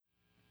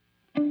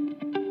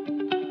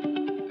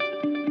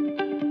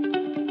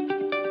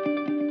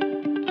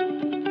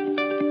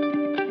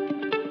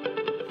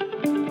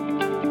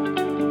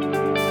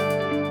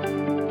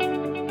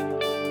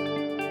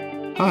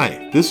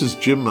Hi, this is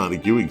Jim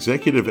Montague,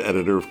 Executive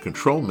Editor of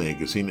Control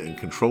Magazine and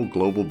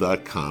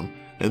ControlGlobal.com,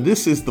 and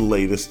this is the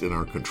latest in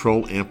our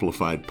Control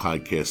Amplified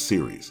podcast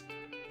series.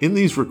 In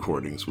these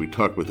recordings, we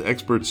talk with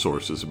expert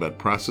sources about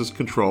process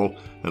control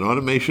and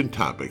automation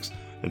topics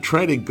and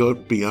try to go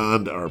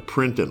beyond our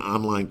print and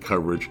online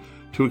coverage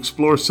to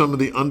explore some of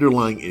the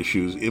underlying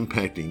issues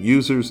impacting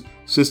users,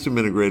 system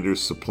integrators,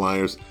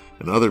 suppliers,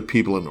 and other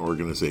people and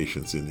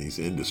organizations in these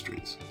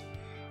industries.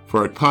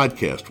 For our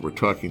podcast, we're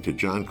talking to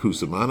John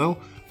Cusimano,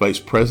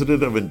 Vice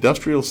President of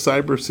Industrial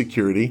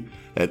Cybersecurity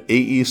at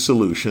AE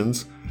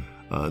Solutions.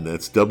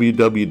 That's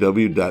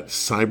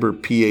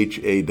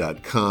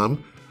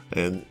www.cyberpha.com.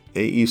 And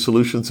AE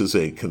Solutions is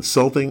a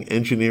consulting,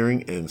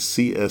 engineering, and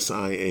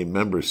CSIA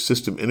member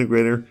system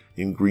integrator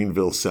in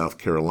Greenville, South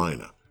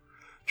Carolina.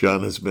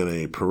 John has been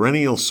a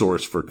perennial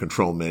source for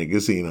Control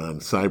Magazine on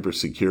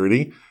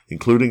cybersecurity,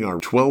 including our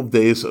 12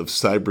 Days of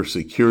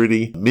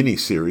Cybersecurity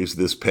mini-series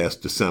this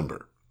past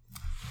December.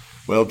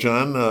 Well,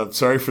 John,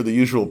 sorry for the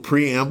usual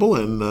preamble,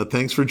 and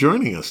thanks for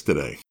joining us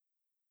today.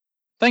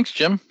 Thanks,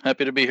 Jim.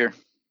 Happy to be here.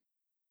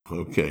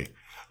 Okay.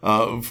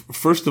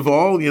 First of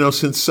all,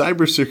 since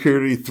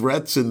cybersecurity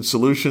threats and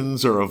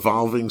solutions are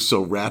evolving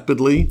so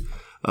rapidly,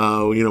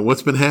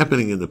 what's been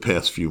happening in the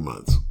past few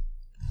months?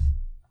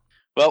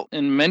 Well,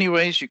 in many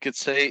ways, you could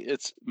say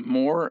it's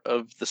more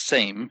of the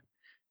same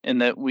in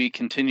that we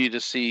continue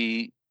to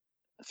see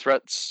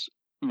threats,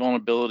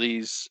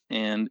 vulnerabilities,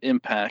 and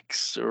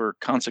impacts or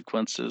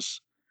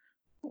consequences,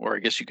 or I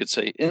guess you could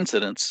say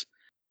incidents,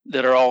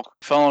 that are all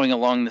following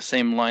along the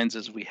same lines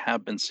as we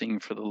have been seeing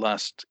for the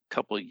last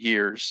couple of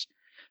years,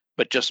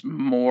 but just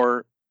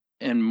more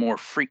and more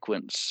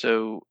frequent.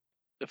 So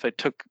if I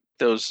took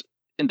those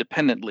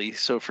independently,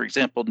 so for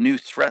example, new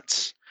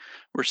threats,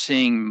 we're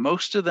seeing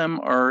most of them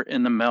are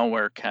in the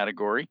malware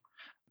category,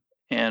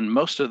 and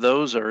most of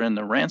those are in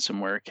the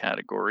ransomware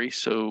category.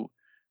 So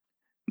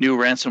new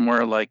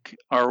ransomware like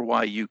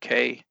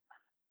RYUK,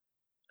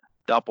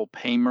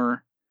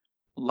 Doppelpaymer,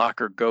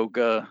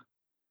 LockerGoga,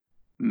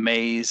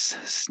 Maze,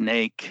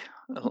 Snake,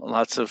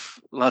 lots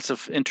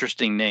of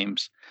interesting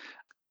names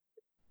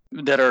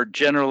that are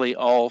generally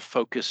all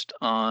focused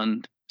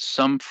on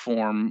some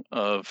form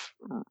of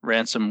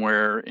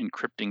ransomware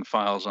encrypting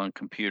files on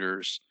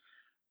computers.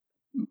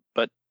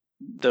 But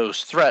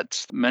those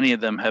threats, many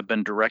of them have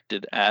been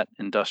directed at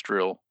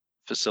industrial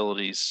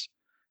facilities.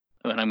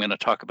 And I'm going to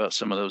talk about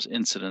some of those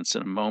incidents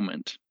in a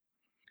moment.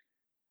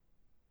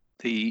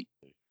 The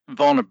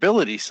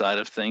vulnerability side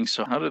of things,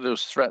 so how do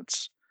those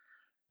threats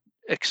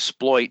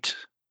exploit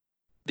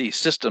these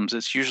systems?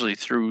 It's usually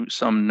through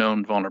some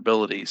known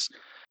vulnerabilities.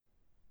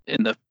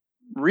 In the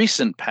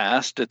recent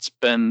past, it's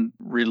been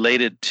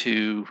related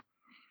to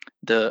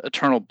the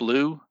Eternal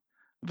Blue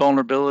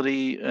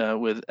vulnerability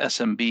with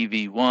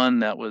SMB-v1.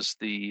 That was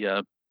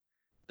the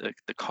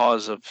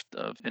cause of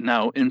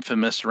now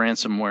infamous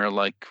ransomware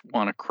like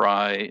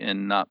WannaCry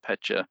and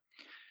NotPetya.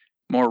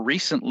 More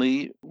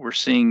recently, we're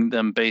seeing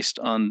them based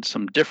on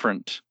some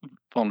different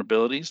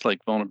vulnerabilities,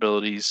 like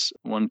vulnerabilities,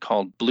 one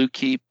called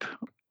Bluekeep,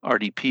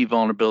 RDP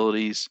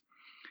vulnerabilities,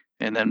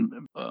 and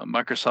then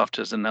Microsoft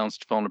has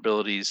announced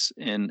vulnerabilities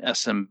in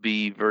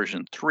SMB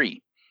version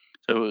 3.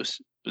 So it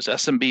was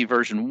SMB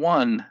version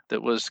 1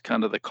 that was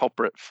kind of the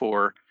culprit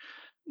for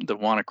the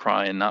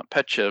WannaCry and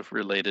NotPetya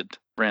related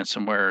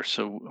ransomware.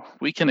 So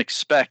we can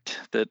expect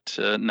that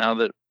now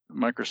that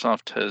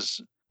Microsoft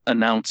has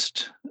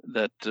announced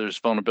that there's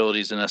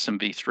vulnerabilities in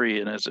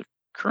SMB3, and as of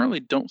currently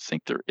don't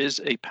think there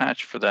is a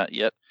patch for that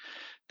yet,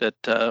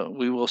 that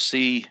we will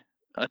see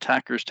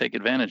attackers take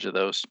advantage of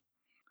those.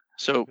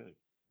 So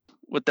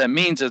what that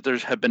means is there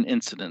have been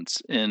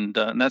incidents, and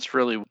that's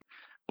really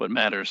what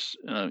matters.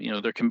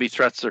 There can be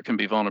threats, there can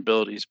be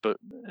vulnerabilities, but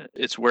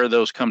it's where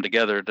those come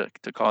together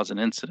to cause an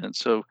incident.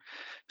 So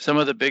some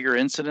of the bigger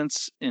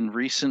incidents in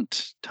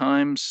recent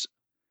times,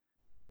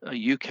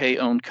 a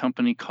UK-owned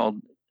company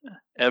called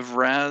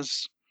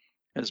Evraz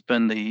has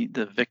been the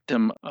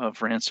victim of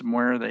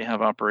ransomware. They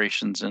have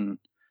operations in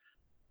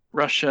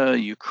Russia,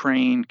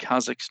 Ukraine,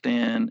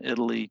 Kazakhstan,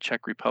 Italy,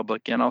 Czech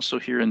Republic, and also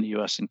here in the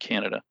US and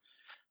Canada.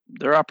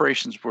 Their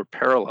operations were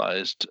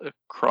paralyzed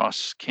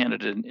across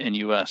Canada and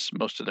US.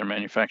 Most of their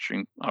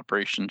manufacturing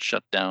operations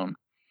shut down.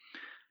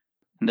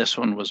 And this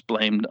one was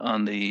blamed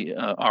on the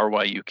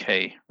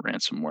RYUK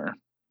ransomware.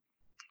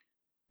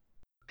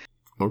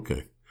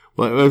 Okay.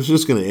 Well, I was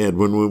just going to add,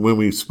 when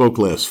we spoke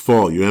last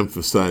fall, you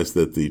emphasized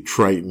that the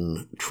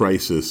Triton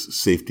Trisis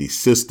safety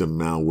system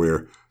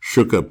malware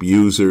shook up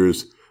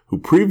users who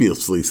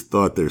previously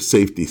thought their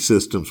safety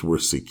systems were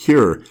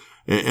secure.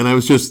 And I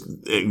was just,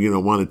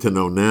 wanted to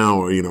know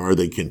now, are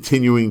they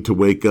continuing to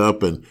wake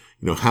up, and,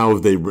 how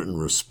have they been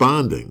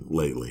responding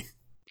lately?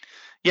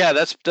 Yeah,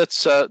 that's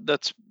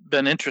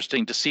been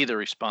interesting to see the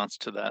response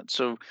to that.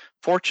 So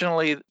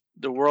fortunately,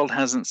 the world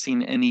hasn't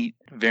seen any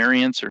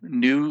variants or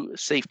new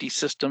safety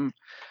system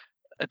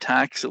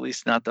attacks, at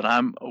least not that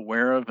I'm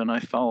aware of, and I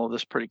follow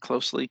this pretty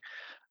closely.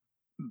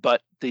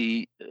 But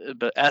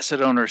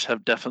asset owners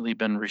have definitely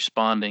been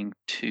responding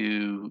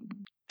to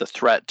the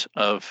threat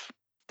of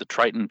the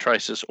Triton,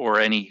 Trisus, or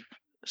any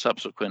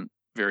subsequent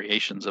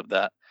variations of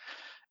that.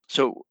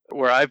 So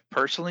where I've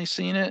personally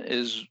seen it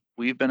is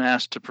we've been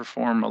asked to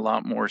perform a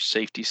lot more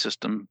safety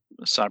system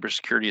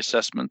cybersecurity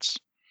assessments,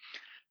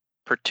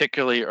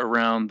 particularly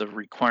around the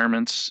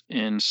requirements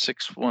in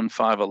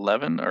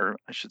 61511, or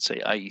I should say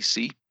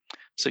IEC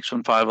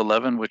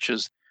 61511, which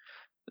is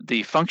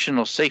the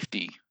functional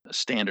safety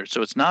standard.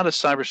 So it's not a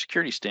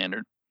cybersecurity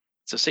standard.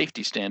 It's a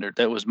safety standard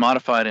that was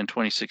modified in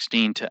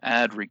 2016 to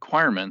add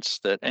requirements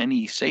that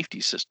any safety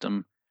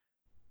system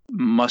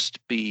must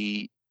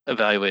be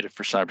evaluated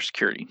for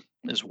cybersecurity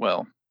as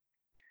well.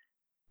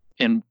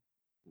 And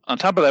on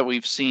top of that,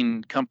 we've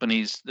seen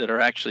companies that are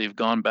actually have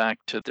gone back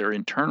to their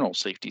internal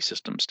safety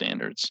system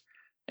standards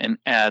and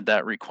add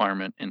that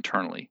requirement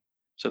internally.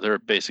 So they're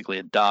basically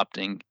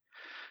adopting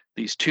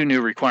these two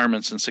new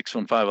requirements in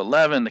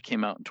 61511 that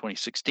came out in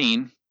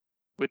 2016,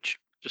 which,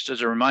 just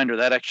as a reminder,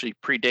 that actually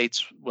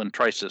predates when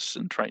Trisus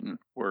and Triton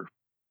were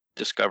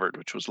discovered,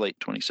 which was late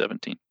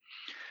 2017.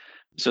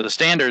 So the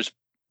standards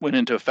went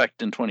into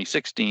effect in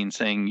 2016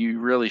 saying you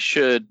really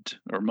should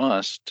or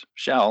must,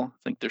 shall,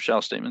 I think they're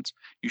shall statements,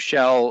 you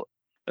shall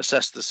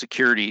assess the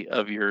security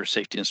of your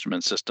safety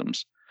instrument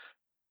systems.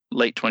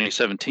 Late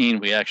 2017,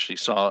 we actually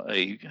saw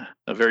a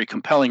very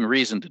compelling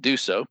reason to do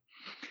so.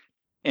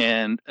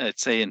 And I'd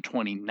say in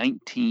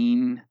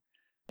 2019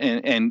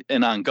 and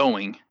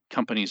ongoing,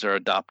 companies are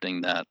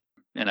adopting that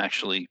and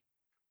actually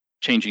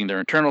changing their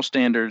internal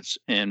standards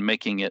and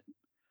making it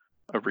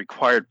a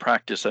required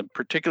practice. I'm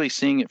particularly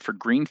seeing it for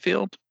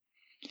greenfield.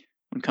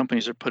 When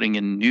companies are putting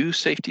in new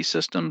safety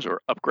systems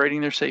or upgrading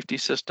their safety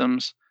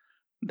systems,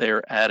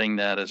 they're adding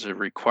that as a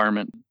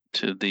requirement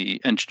to the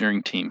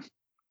engineering team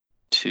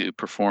to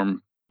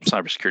perform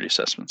cybersecurity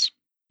assessments.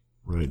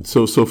 Right.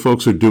 So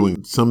folks are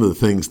doing some of the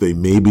things they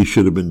maybe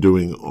should have been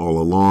doing all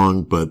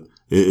along, but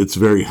it's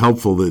very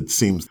helpful that it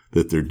seems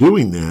that they're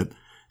doing that.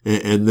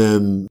 And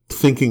then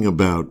thinking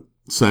about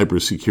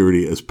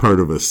cybersecurity as part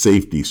of a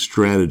safety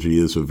strategy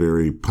is a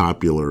very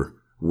popular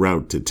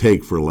route to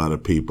take for a lot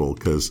of people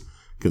because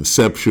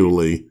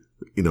conceptually,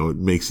 it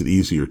makes it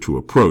easier to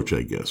approach,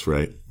 I guess,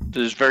 right?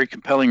 There's very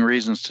compelling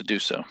reasons to do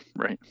so,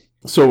 right?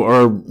 So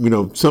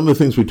some of the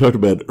things we talked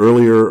about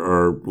earlier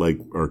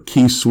are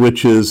key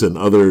switches and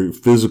other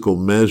physical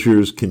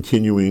measures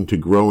continuing to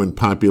grow in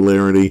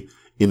popularity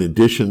in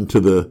addition to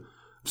the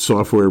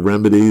software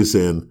remedies,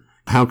 and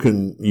how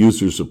can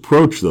users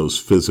approach those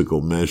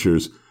physical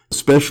measures,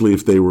 especially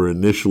if they were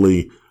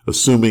initially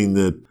assuming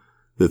that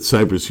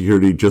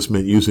cybersecurity just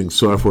meant using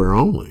software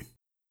only?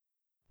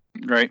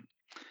 Right.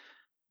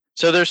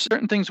 So there's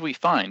certain things we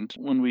find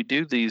when we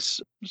do these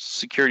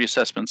security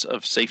assessments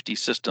of safety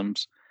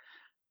systems.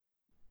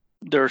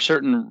 There are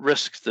certain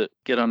risks that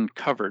get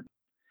uncovered.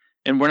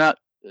 And we're not,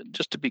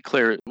 just to be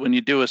clear, when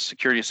you do a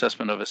security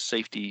assessment of a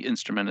safety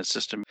instrumented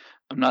system,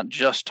 I'm not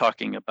just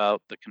talking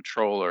about the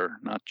controller,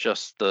 not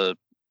just the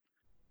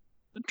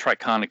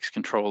Triconix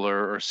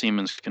controller or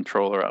Siemens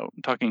controller. I'm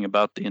talking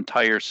about the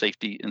entire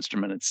safety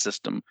instrumented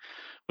system,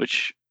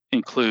 which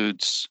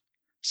includes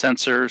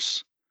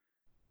sensors,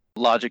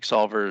 logic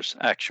solvers,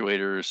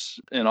 actuators,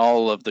 and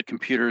all of the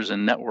computers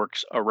and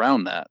networks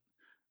around that.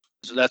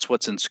 So that's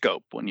what's in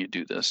scope when you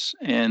do this.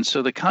 And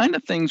so the kind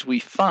of things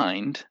we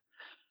find,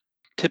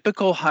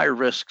 typical high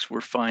risks we're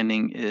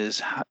finding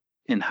is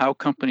in how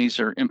companies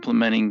are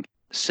implementing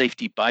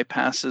safety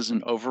bypasses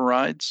and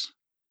overrides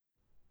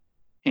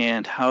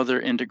and how they're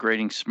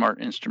integrating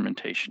smart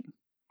instrumentation.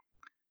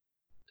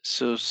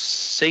 So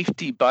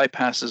safety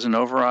bypasses and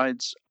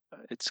overrides,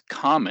 it's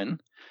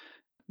common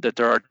that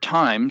there are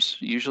times,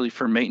 usually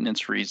for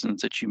maintenance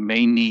reasons, that you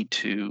may need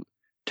to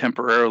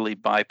temporarily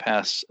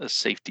bypass a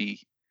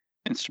safety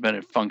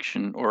instrumented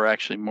function, or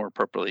actually more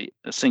appropriately,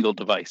 a single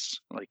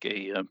device. Like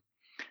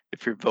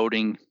if you're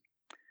voting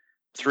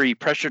 3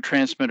 pressure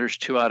transmitters,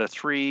 2 out of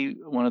 3,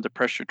 one of the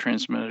pressure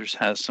transmitters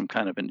has some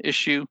kind of an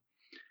issue,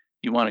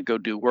 you want to go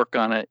do work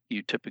on it,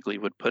 you typically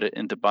would put it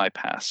into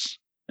bypass,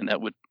 and that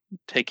would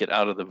take it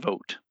out of the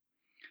vote.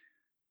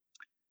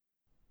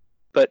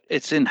 But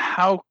it's in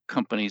how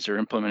companies are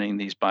implementing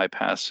these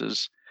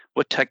bypasses.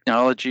 What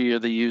technology are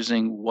they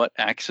using? What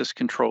access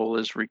control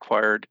is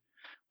required?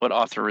 What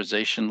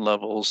authorization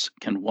levels?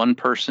 Can one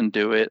person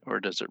do it, or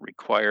does it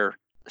require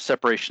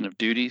separation of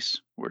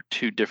duties where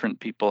 2 different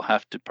people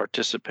have to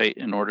participate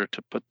in order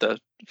to put the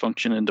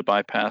function into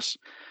bypass?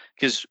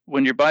 Because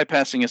when you're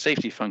bypassing a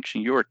safety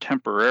function, you are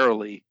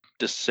temporarily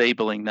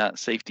disabling that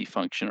safety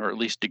function, or at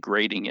least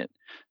degrading it.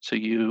 So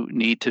you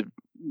need to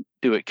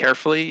do it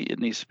carefully. It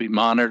needs to be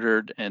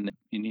monitored, and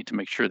you need to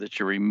make sure that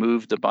you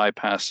remove the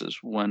bypasses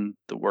when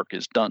the work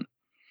is done.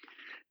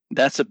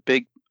 That's a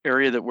big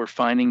area that we're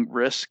finding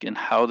risk in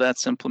how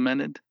that's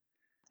implemented.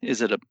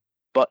 Is it a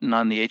button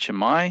on the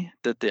HMI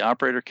that the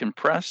operator can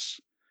press?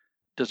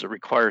 Does it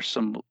require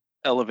some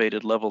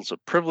elevated levels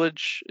of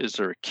privilege? Is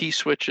there a key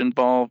switch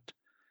involved?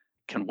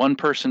 Can one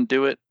person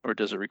do it, or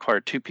does it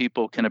require 2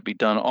 people? Can it be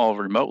done all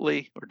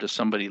remotely, or does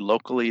somebody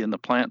locally in the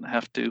plant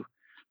have to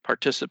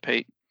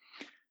participate?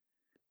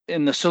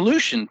 And the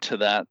solution to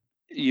that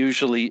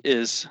usually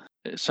is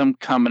some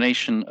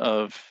combination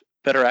of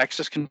better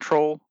access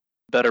control,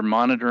 better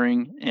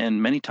monitoring,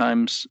 and many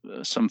times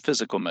some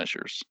physical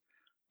measures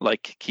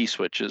like key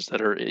switches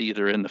that are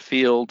either in the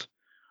field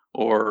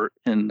or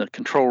in the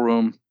control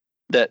room,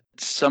 that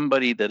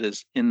somebody that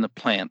is in the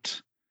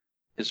plant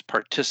is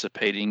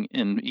participating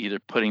in either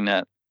putting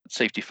that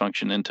safety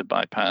function into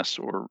bypass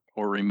or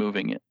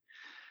removing it.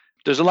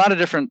 There's a lot of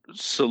different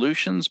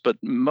solutions, but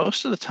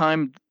most of the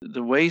time,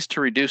 the ways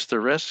to reduce the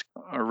risk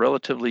are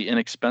relatively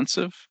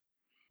inexpensive.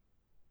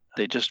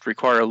 They just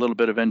require a little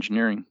bit of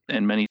engineering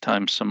and many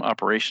times some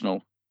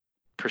operational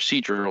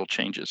procedural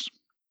changes.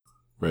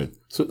 Right.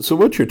 So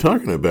what you're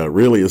talking about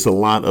really is a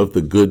lot of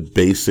the good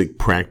basic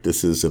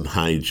practices and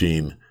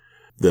hygiene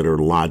that are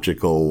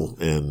logical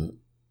and,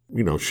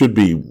 should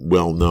be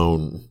well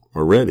known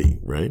already,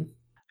 right?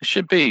 It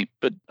should be,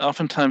 but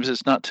oftentimes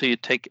it's not till you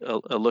take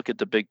a look at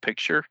the big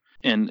picture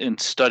and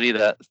study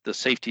the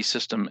safety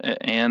system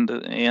and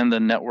the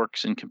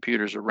networks and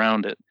computers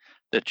around it,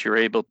 that you're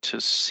able to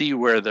see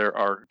where there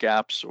are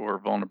gaps or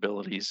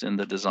vulnerabilities in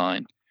the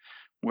design,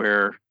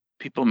 where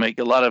people make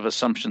a lot of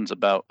assumptions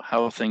about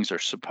how things are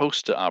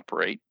supposed to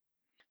operate,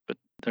 but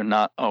they're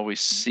not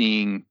always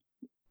seeing,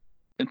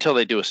 until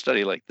they do a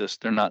study like this,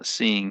 they're not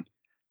seeing,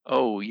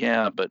 oh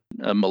yeah, but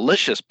a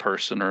malicious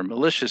person or a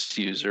malicious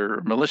user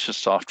or malicious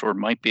software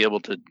might be able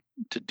to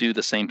do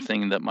the same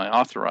thing that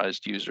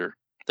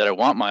I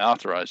want my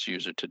authorized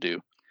user to do.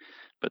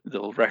 But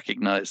they'll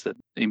recognize that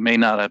they may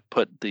not have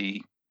put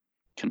the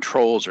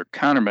controls or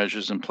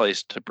countermeasures in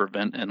place to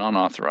prevent an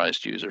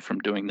unauthorized user from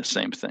doing the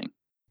same thing.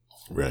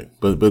 Right.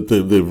 But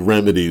the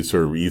remedies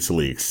are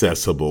easily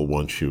accessible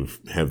once you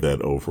have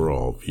that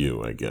overall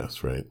view, I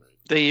guess, right?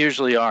 They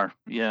usually are.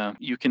 Yeah.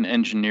 You can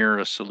engineer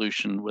a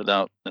solution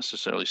without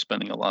necessarily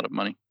spending a lot of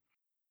money.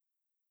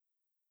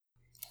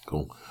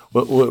 Cool.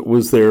 What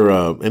was there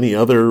any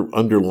other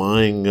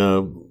underlying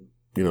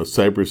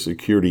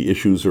cybersecurity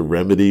issues or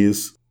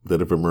remedies that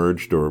have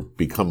emerged or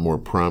become more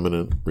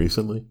prominent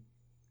recently?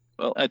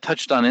 Well, I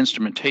touched on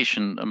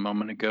instrumentation a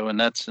moment ago, and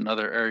that's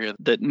another area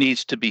that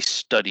needs to be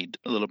studied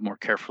a little more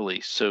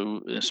carefully.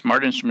 So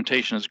smart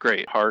instrumentation is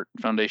great, HART,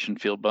 Foundation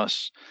Field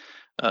Bus,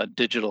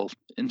 digital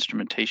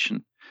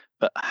instrumentation,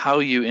 but how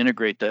you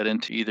integrate that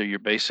into either your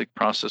basic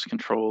process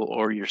control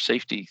or your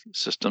safety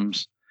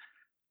systems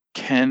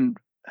can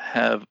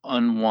have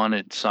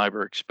unwanted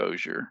cyber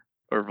exposure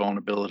or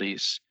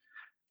vulnerabilities.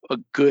 A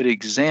good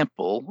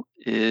example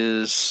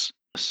is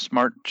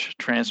smart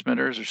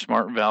transmitters or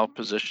smart valve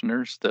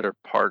positioners that are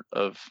part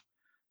of,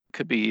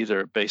 could be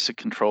either a basic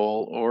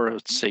control or a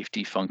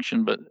safety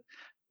function, but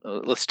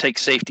let's take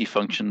safety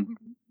function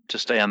to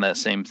stay on that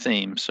same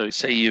theme. So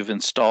say you've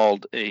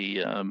installed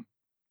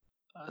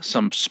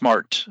some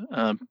smart,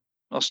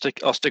 I'll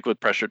stick with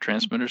pressure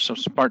transmitters, some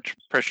smart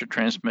pressure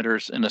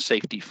transmitters in a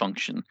safety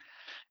function,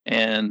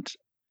 and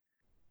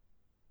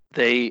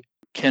they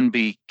can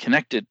be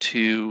connected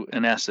to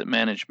an asset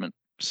management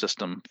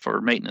system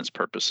for maintenance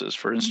purposes,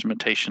 for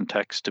instrumentation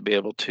techs to be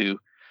able to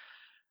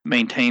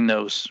maintain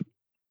those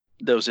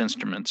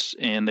instruments,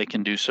 and they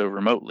can do so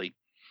remotely.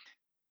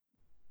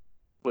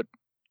 What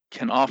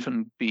can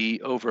often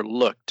be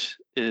overlooked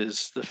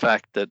is the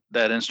fact that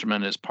that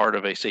instrument is part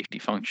of a safety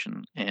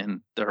function, and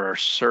there are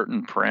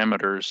certain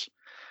parameters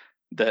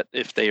that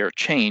if they are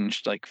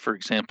changed, like for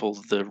example,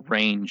 the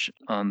range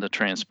on the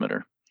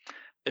transmitter,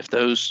 if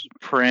those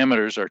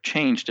parameters are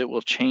changed, it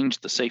will change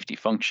the safety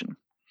function.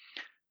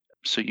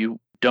 So you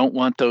don't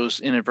want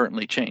those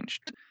inadvertently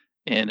changed.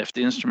 And if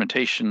the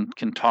instrumentation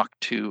can talk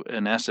to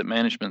an asset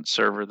management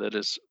server that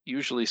is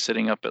usually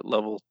sitting up at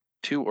level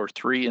 2 or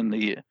 3 in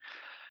the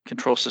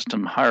control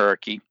system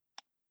hierarchy,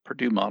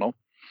 Purdue model,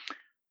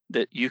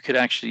 that you could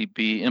actually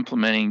be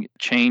implementing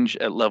change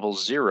at level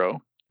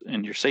 0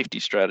 in your safety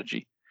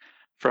strategy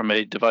from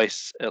a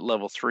device at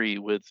level 3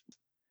 with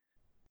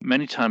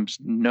many times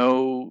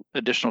no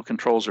additional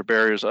controls or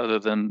barriers other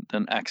than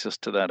access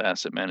to that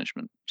asset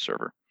management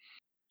server.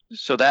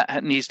 So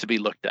that needs to be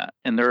looked at.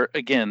 And there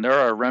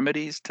are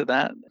remedies to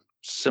that.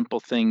 Simple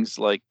things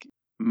like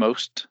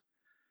most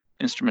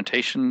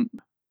instrumentation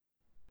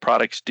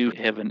products do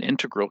have an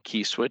integral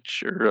key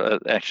switch, or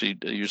actually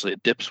usually a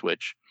dip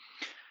switch,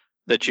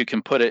 that you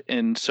can put it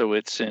in so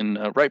it's in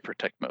write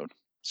protect mode.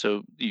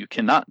 So you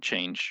cannot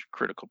change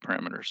critical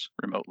parameters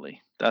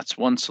remotely. That's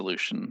one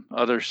solution.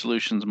 Other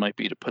solutions might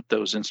be to put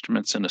those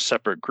instruments in a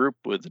separate group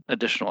with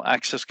additional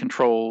access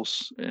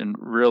controls, and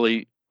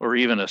really, or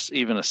even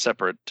a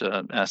separate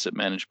asset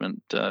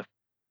management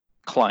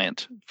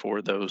client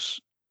for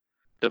those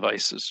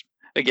devices.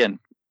 Again,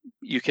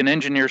 you can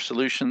engineer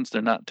solutions.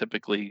 They're not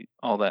typically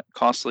all that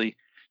costly.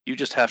 You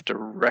just have to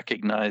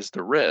recognize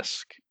the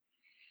risk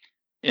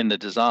in the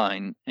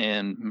design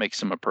and make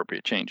some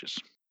appropriate changes.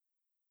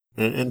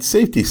 And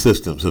safety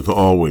systems have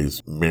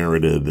always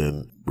merited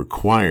and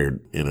required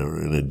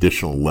an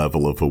additional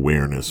level of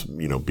awareness,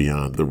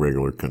 beyond the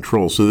regular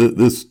control. So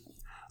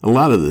a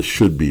lot of this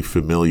should be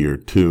familiar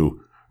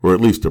to, or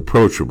at least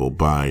approachable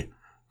by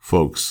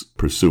folks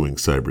pursuing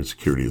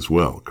cybersecurity as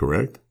well,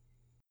 correct?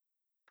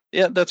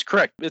 Yeah, that's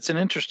correct. It's an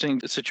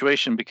interesting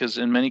situation because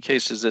in many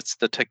cases it's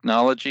the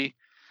technology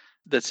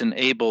that's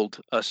enabled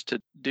us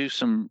to do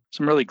some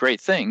really great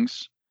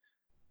things,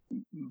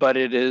 but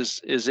it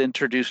is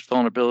introduced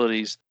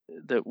vulnerabilities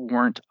that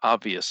weren't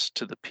obvious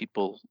to the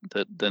people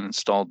that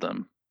installed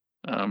them.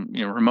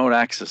 Remote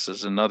access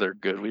is another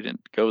good. We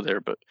didn't go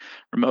there, but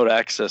remote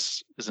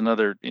access is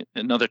another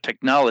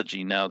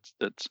technology now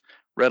that's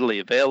readily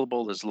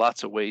available. There's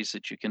lots of ways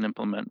that you can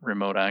implement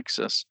remote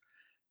access.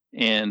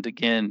 And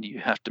again, you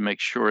have to make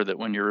sure that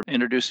when you're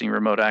introducing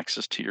remote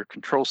access to your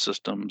control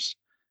systems,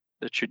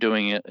 that you're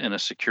doing it in a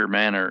secure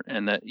manner,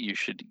 and that you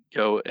should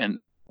go and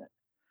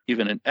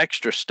even an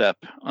extra step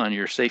on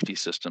your safety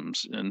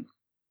systems. And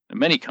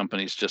many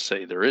companies just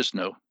say there is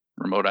no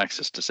remote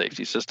access to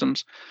safety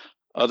systems.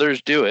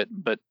 Others do it,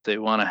 but they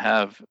want to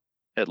have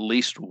at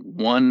least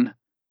one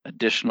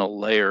additional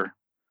layer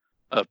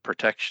of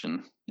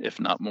protection,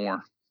 if not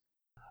more.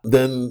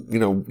 Then,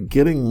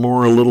 getting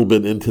more a little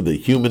bit into the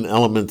human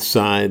element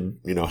side,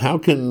 how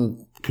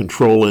can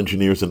control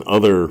engineers and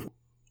other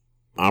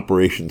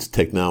operations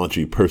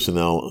technology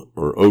personnel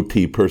or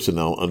OT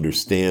personnel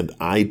understand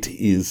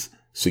IT's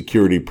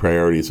security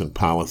priorities and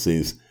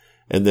policies?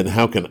 And then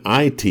how can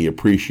IT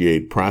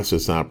appreciate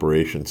process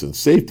operations and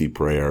safety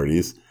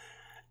priorities?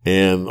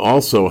 And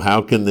also,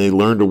 how can they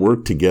learn to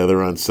work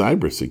together on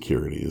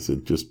cybersecurity? Is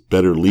it just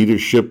better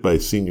leadership by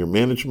senior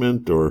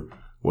management, or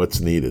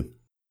what's needed?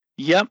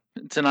 Yep,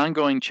 it's an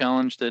ongoing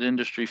challenge that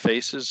industry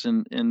faces.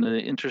 And the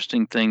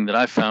interesting thing that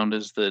I found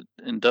is that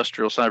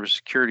industrial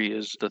cybersecurity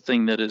is the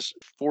thing that is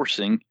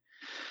forcing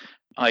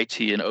IT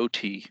and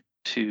OT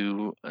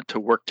to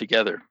work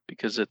together,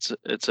 because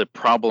it's a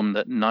problem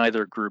that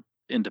neither group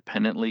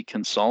independently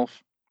can solve.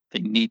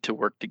 They need to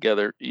work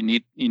together. You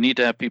need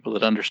to have people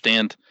that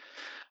understand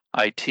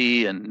IT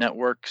and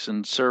networks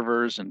and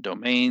servers and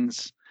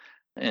domains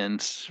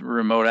and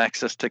remote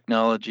access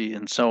technology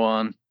and so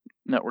on,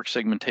 network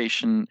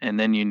segmentation, and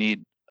then you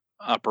need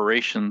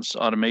automation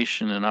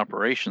and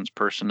operations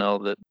personnel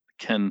that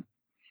can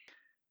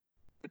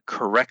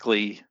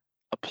correctly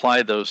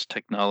apply those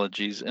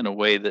technologies in a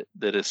way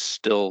that is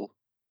still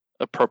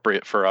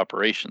appropriate for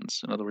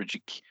operations. In other words,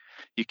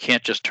 you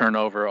can't just turn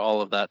over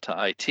all of that to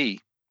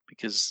IT,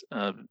 because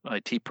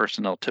IT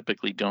personnel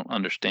typically don't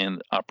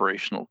understand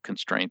operational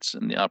constraints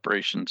in the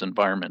operations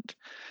environment.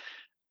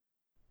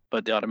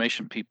 But the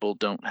automation people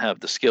don't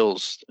have the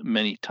skills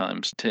many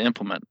times to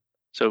implement.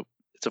 So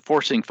it's a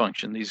forcing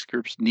function. These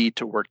groups need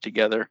to work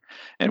together.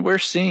 And we're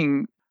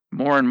seeing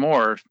more and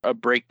more a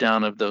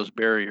breakdown of those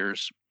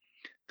barriers.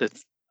 The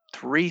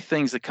three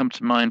things that come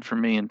to mind for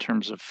me in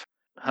terms of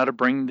how to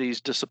bring these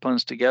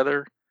disciplines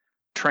together: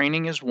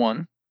 training is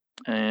one,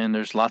 and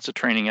there's lots of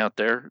training out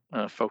there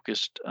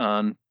focused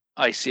on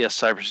ICS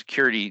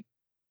cybersecurity.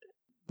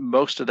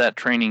 Most of that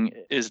training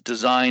is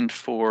designed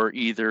for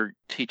either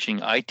teaching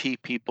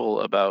IT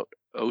people about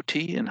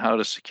OT and how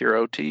to secure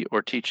OT,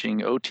 or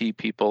teaching OT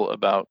people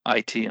about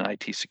IT and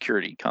IT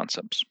security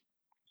concepts.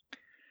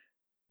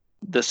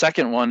 The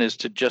second one is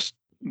to just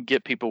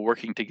get people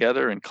working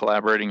together and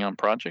collaborating on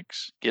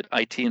projects, get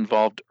IT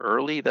involved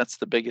early. That's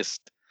the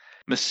biggest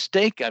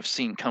mistake I've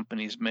seen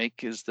companies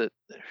make, is that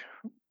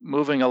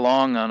moving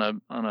along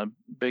on a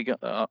big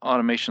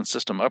automation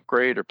system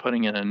upgrade or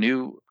putting in a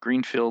new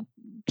greenfield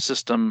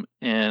system,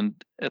 and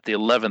at the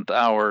 11th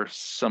hour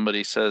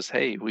somebody says,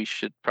 hey, we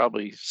should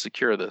probably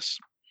secure this.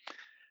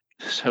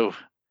 So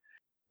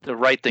the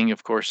right thing,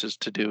 of course, is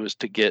to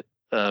get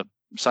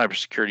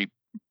cybersecurity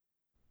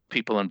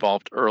people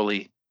involved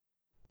early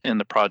in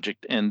the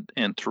project and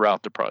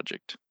throughout the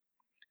project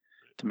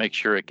to make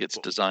sure it gets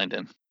designed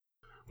in.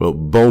 Well,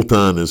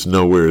 bolt-on is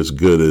nowhere as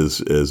good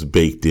as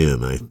baked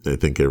in, I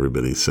think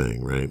everybody's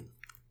saying, right?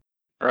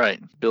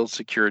 Right. Build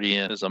security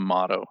in is a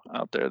motto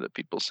out there that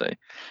people say.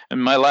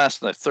 And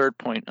the third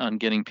point on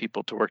getting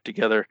people to work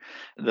together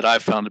that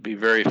I've found to be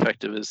very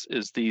effective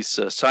is these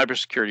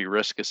cybersecurity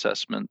risk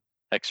assessment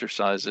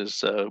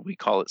exercises. We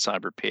call it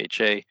Cyber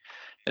PHA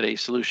at A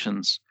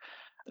Solutions.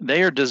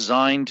 They are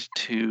designed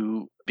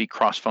to be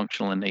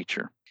cross-functional in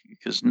nature,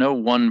 because no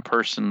one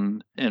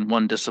person in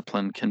one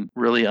discipline can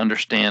really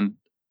understand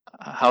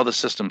how the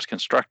system's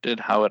constructed,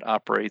 how it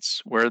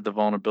operates, where the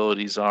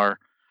vulnerabilities are,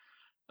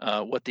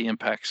 what the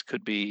impacts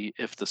could be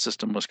if the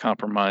system was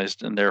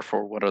compromised, and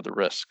therefore what are the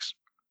risks.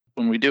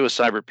 When we do a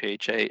Cyber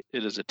PHA,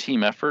 it is a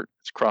team effort.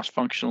 It's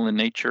cross-functional in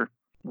nature.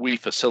 We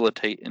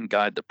facilitate and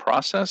guide the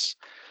process,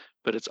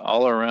 but it's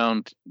all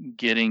around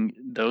getting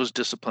those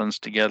disciplines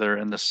together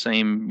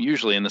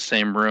usually in the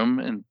same room.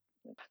 And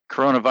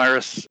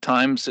coronavirus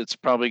times, it's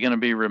probably going to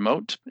be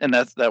remote, and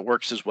that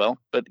works as well.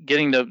 But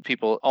getting the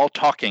people all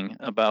talking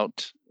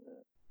about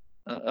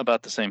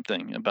the same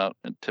thing.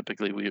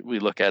 Typically we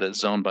look at it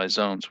zone by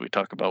zone. So we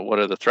talk about what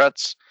are the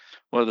threats,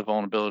 what are the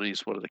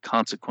vulnerabilities, what are the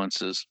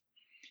consequences,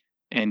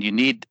 and you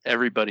need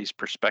everybody's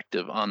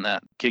perspective on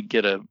that to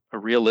get a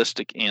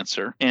realistic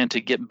answer and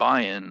to get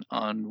buy-in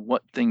on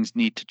what things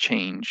need to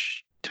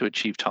change to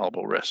achieve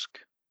tolerable risk.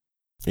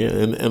 Yeah,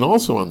 and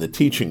also on the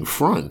teaching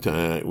front,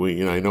 I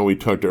know we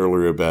talked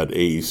earlier about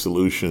AE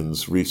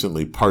Solutions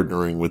recently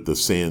partnering with the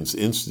SANS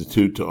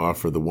Institute to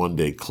offer the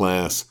one-day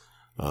class,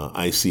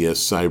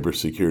 ICS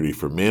Cybersecurity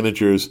for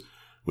Managers,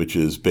 which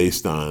is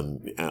based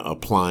on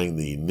applying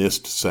the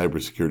NIST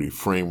cybersecurity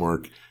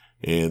framework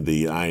and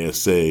the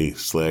ISA/IEC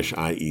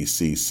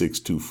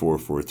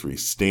 62443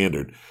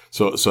 standard.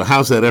 So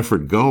how's that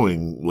effort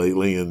going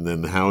lately? And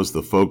then how's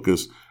the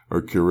focus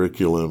or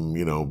curriculum,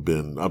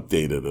 been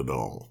updated at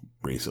all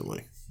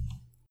recently?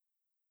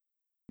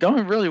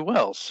 Going really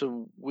well.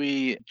 So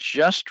we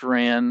just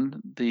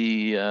ran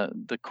the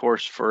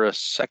course for a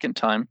second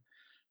time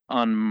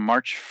on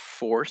March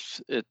 4th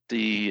at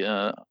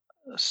the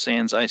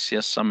SANS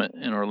ICS Summit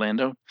in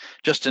Orlando,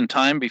 just in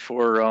time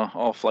before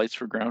all flights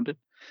were grounded.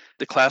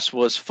 The class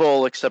was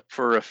full except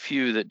for a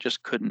few that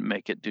just couldn't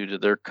make it due to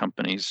their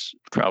company's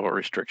travel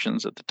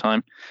restrictions at the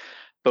time.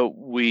 But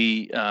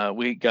we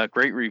got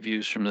great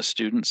reviews from the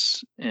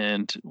students,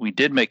 and we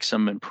did make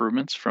some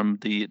improvements from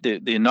the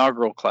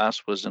inaugural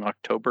class was in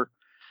October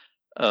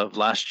of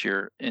last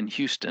year in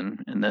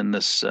Houston, and then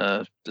this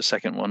the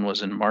second one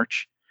was in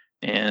March.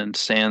 And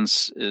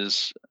SANS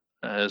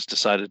has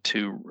decided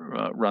to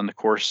run the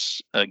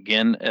course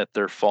again at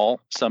their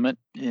fall summit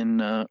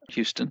in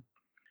Houston.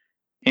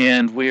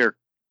 And we are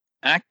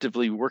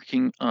actively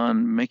working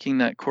on making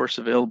that course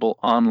available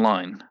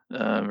online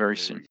very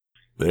soon.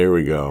 There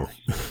we go.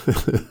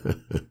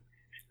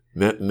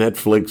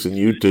 Netflix and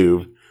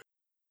YouTube.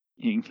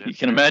 You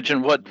can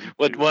imagine what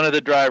one of the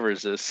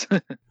drivers is.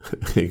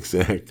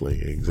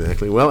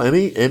 Exactly. Well,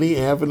 any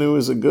avenue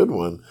is a good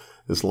one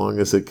as long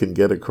as it can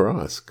get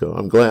across.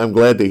 I'm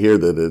glad to hear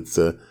that it's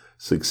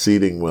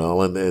succeeding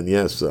well, and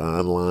yes,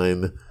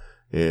 online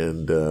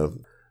and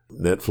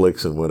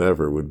Netflix and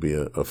whatever would be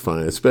a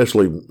fine,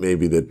 especially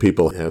maybe that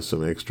people have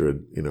some extra,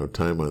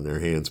 time on their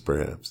hands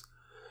perhaps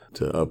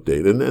to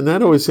update. And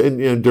that always,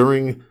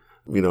 during,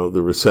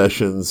 the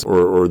recessions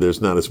or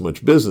there's not as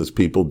much business,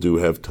 people do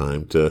have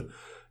time to,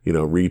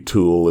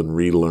 retool and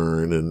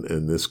relearn,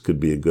 and this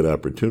could be a good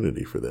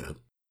opportunity for that.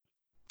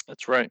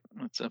 That's right.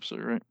 That's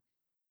absolutely right.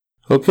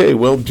 Okay,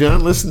 well,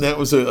 John, listen, that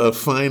was a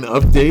fine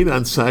update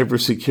on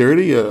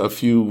cybersecurity. A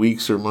few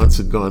weeks or months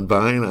had gone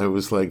by, and I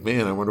was like,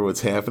 man, I wonder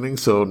what's happening.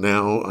 So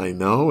now I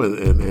know,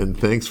 and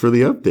thanks for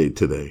the update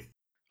today.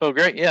 Oh,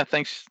 great. Yeah,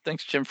 thanks,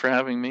 Jim, for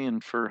having me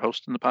and for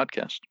hosting the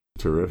podcast.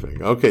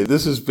 Terrific. Okay,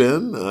 this has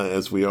been,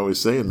 as we always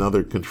say,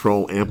 another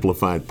Control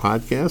Amplified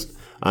podcast.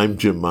 I'm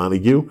Jim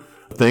Montague.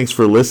 Thanks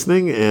for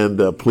listening,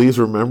 and please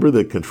remember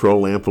that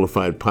Control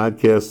Amplified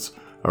podcasts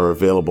are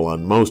available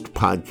on most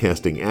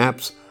podcasting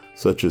apps,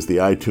 such as the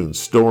iTunes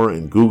Store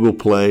and Google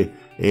Play,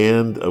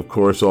 and, of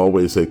course,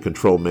 always at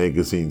Control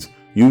Magazine's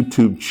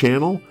YouTube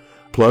channel.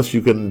 Plus,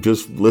 you can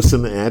just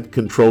listen at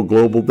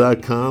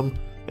controlglobal.com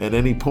at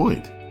any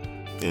point.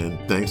 And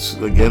thanks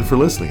again for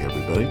listening,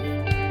 everybody.